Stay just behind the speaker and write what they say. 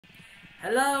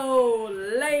Hello,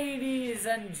 ladies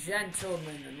and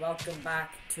gentlemen, and welcome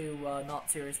back to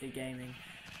Not Seriously Gaming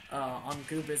on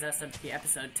Goobers SMP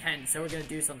episode 10. So we're gonna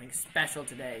do something special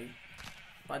today.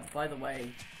 By the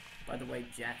way,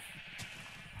 Jeff,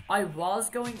 I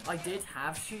did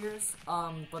have shears,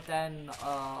 but then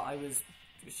I was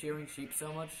shearing sheep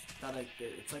so much that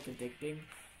it's like addicting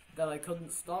that I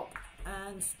couldn't stop,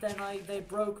 and then they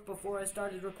broke before I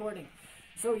started recording.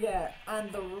 So yeah, and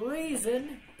the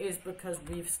reason is because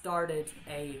we've started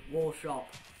a wool shop,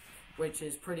 which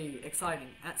is pretty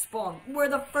exciting. At Spawn, we're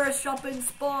the first shop in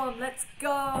Spawn. Let's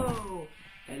go!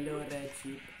 Hello, Red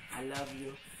Sheep. I love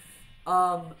you.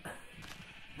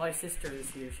 My sister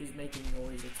is here. She's making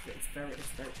noise. It's very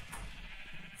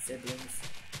siblings.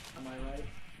 Am I right?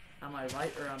 Am I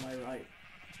right or am I right?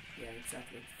 Yeah,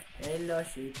 exactly. Hello,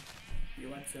 sheep. You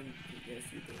want some? Yes,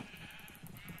 you do.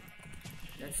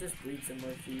 Let's just breed some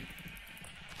more sheep.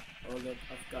 Oh look,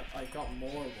 I've got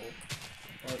more wool.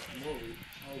 Or more wheat.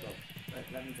 Hold up.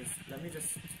 Let me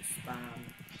just spam.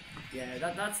 Yeah,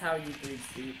 that's how you breed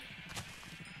sheep.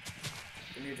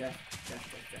 Come here, Jeff.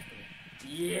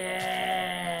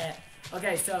 Yeah.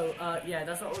 Okay, so yeah,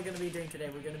 that's what we're gonna be doing today.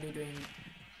 We're gonna be doing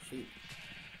sheep.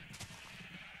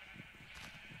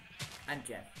 And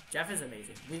Jeff is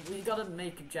amazing. We gotta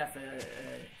make Jeff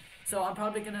so I'm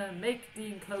probably gonna make the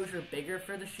enclosure bigger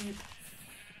for the sheep.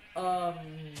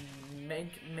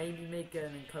 Maybe make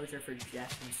an enclosure for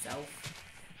Jeff himself,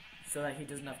 so that he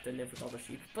doesn't have to live with all the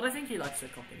sheep. But I think he likes the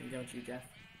company, don't you, Jeff?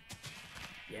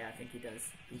 Yeah, I think he does.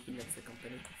 He likes the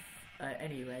company.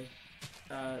 Anyway,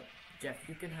 Jeff,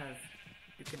 you can have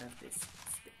this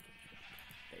stick.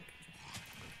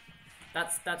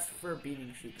 That's for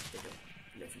beating sheep if they don't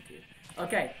listen to you.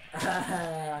 Okay.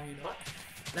 You know what?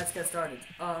 Let's get started.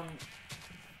 I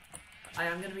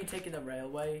am going to be taking the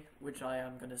railway, which I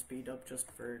am going to speed up just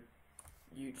for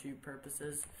YouTube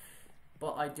purposes.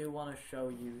 But I do want to show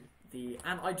you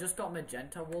and I just got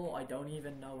magenta wool. I don't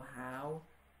even know how.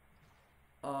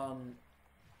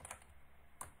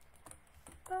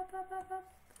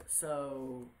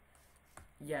 So,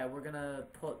 yeah, we're going to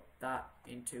put that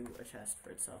into a chest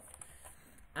for itself.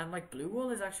 And like blue wool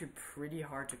is actually pretty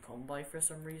hard to come by for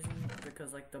some reason,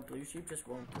 because like the blue sheep just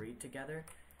won't breed together,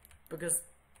 because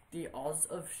the odds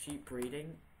of sheep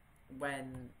breeding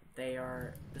when they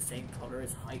are the same color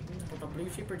is heightened, but the blue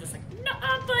sheep are just like, no,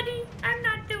 buddy, I'm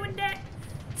not doing that.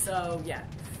 So yeah.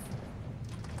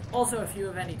 Also, if you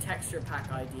have any texture pack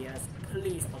ideas,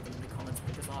 please put them in the comments,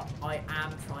 because I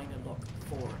am trying to look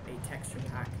for a texture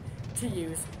pack to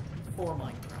use for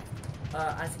Minecraft.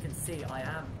 As you can see, I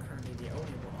am currently the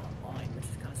only one online, which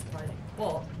is kind of surprising.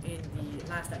 But in the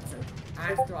last episode,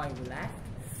 after I left,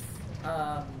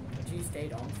 G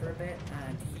stayed on for a bit,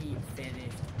 and he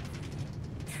finished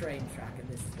the train track, and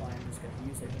this is why I'm just going to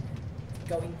use it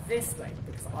going this way,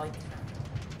 because I can.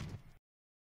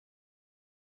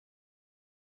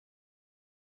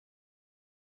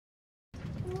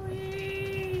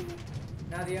 Whee!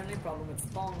 Now the only problem with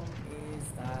Spawn is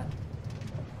that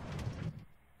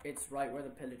it's right where the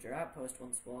pillager outpost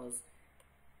once was,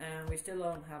 and we still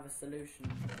don't have a solution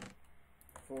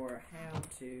for how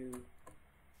to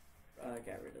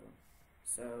get rid of them.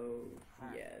 So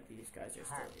yeah, these guys are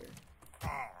still here.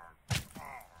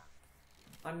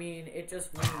 I mean, it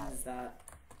just means that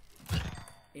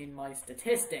in my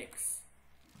statistics.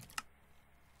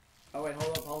 Oh wait,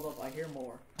 hold up, I hear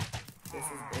more.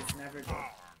 It's never good.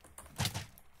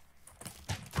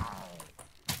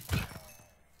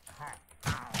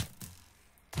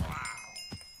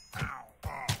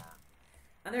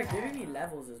 And they're giving me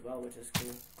levels as well, which is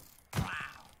cool.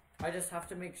 I just have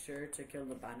to make sure to kill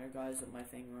the banner guys with my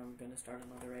thing, or I'm going to start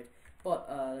another raid. But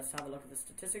let's have a look at the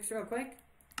statistics real quick.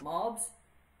 Mobs.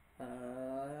 And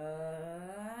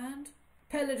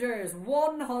pillagers.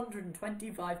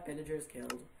 125 pillagers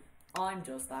killed. I'm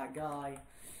just that guy.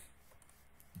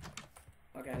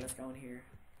 Okay, let's go in here.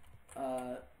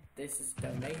 This is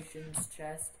donations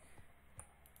chest.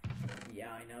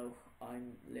 Yeah, I know.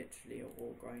 I'm literally a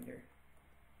wool grinder.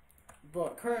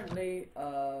 But currently,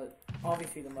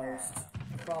 obviously the most,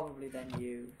 probably then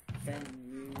you, then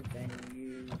you, then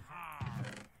you,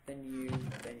 then you,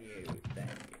 then you, then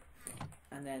you.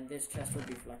 And then this chest would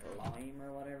be for like a lime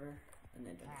or whatever, and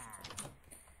then donations.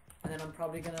 And then I'm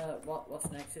probably gonna, what's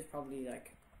next is probably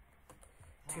like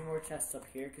 2 more chests up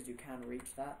here, because you can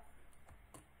reach that.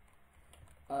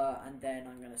 And then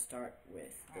I'm gonna start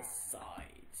with the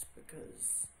sides,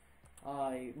 because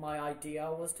my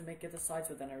idea was to make it the sides,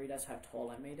 but then I realized how tall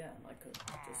I made it, and I could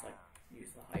just like use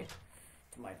the height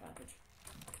to my advantage.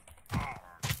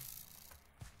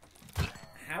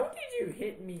 How did you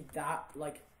hit me that,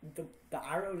 like, the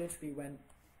arrow literally went,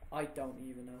 I don't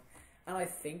even know. And I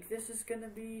think this is gonna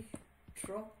be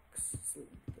trucks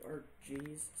or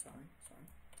G's. Sorry.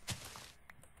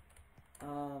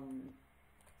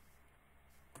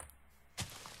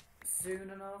 Soon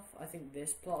enough, I think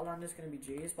this plot of land is gonna be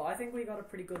G's, but I think we got a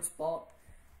pretty good spot.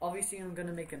 Obviously, I'm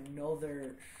gonna make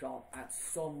another shop at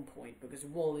some point because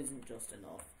wool isn't just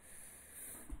enough.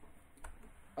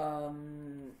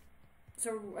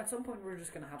 So at some point we're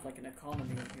just gonna have like an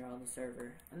economy here on the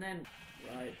server, and then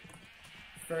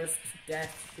first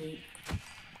death sheep.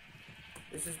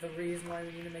 This is the reason why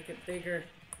we need to make it bigger.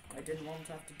 I didn't want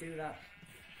to have to do that.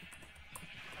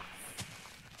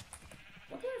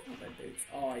 What do I have on my boots?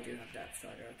 Oh, I do have Depth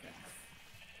Strider, okay.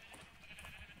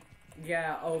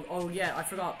 Yeah, oh yeah, I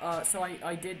forgot. So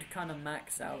I did kind of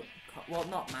max out, well,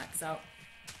 not max out.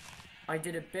 I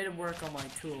did a bit of work on my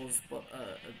tools, but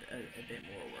a bit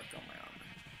more work on my armor.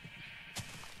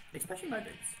 Especially my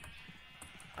boots.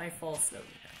 I fall slowly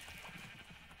down.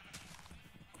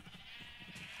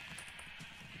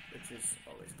 Which is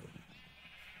always cool.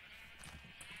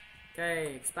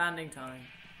 Okay, expanding time.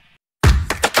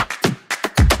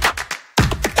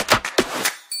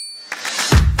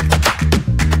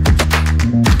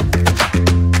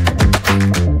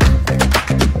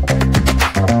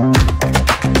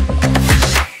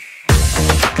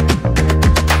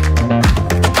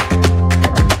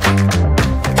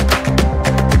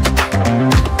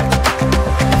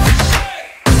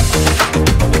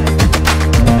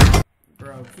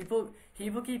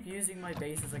 People keep using my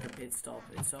base as like a pit stop.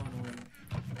 It's so annoying.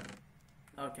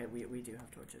 Okay, we do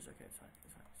have torches. Okay, it's fine.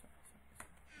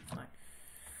 It's fine.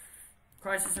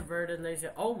 Crisis averted, lazy.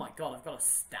 Oh my god, I've got a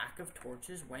stack of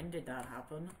torches. When did that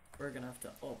happen? We're gonna have to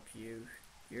up you.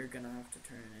 You're gonna have to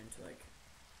turn it into like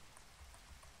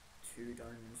 2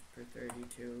 diamonds per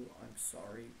 32. I'm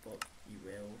sorry, but you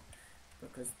will,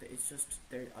 because it's just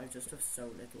there. I just have so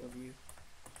little of you.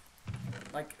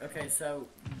 Like, okay, so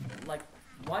like.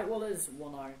 White wool is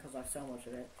 1 iron because I have so much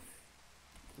of it.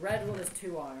 Red wool is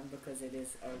 2 iron because it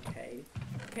is okay.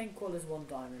 Pink wool is 1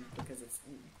 diamond because it's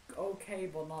okay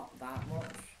but not that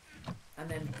much. And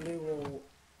then blue wool,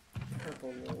 purple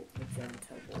wool,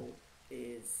 magenta wool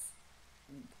is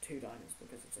 2 diamonds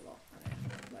because it's a lot. And then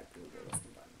light blue wool is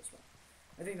 1 diamond as well.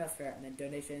 I think that's fair. And then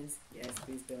donations, yes,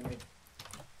 please donate.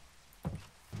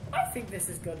 I think this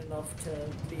is good enough to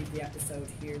leave the episode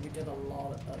here. We did a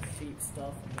lot of sheep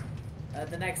stuff.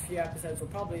 The next few episodes will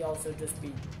probably also just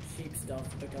be sheep stuff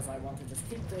because I want to just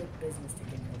keep the business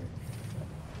ticking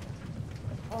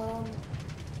over.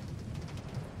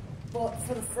 But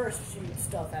for the first sheep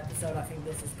stuff episode, I think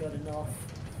this is good enough.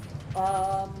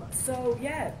 So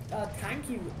yeah, thank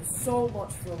you so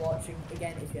much for watching.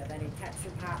 Again, if you have any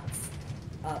texture packs,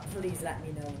 please let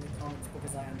me know in the comments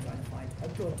because I am trying to find a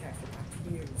good texture pack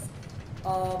to use.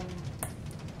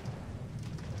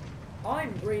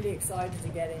 I'm really excited to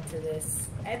get into this.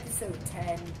 Episode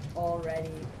 10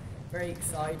 already. Very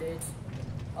excited.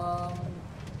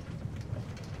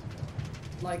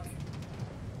 Like,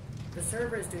 the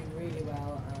server is doing really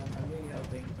well, and I'm really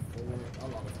hoping for a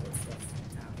lot of good stuff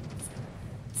to happen on the server.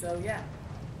 So yeah,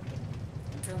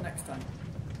 until next time.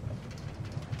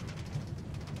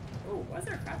 Oh, why is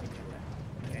there a crafting table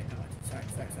there? Okay, no, sorry.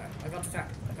 I got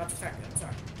distracted. I'm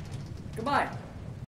sorry. Goodbye!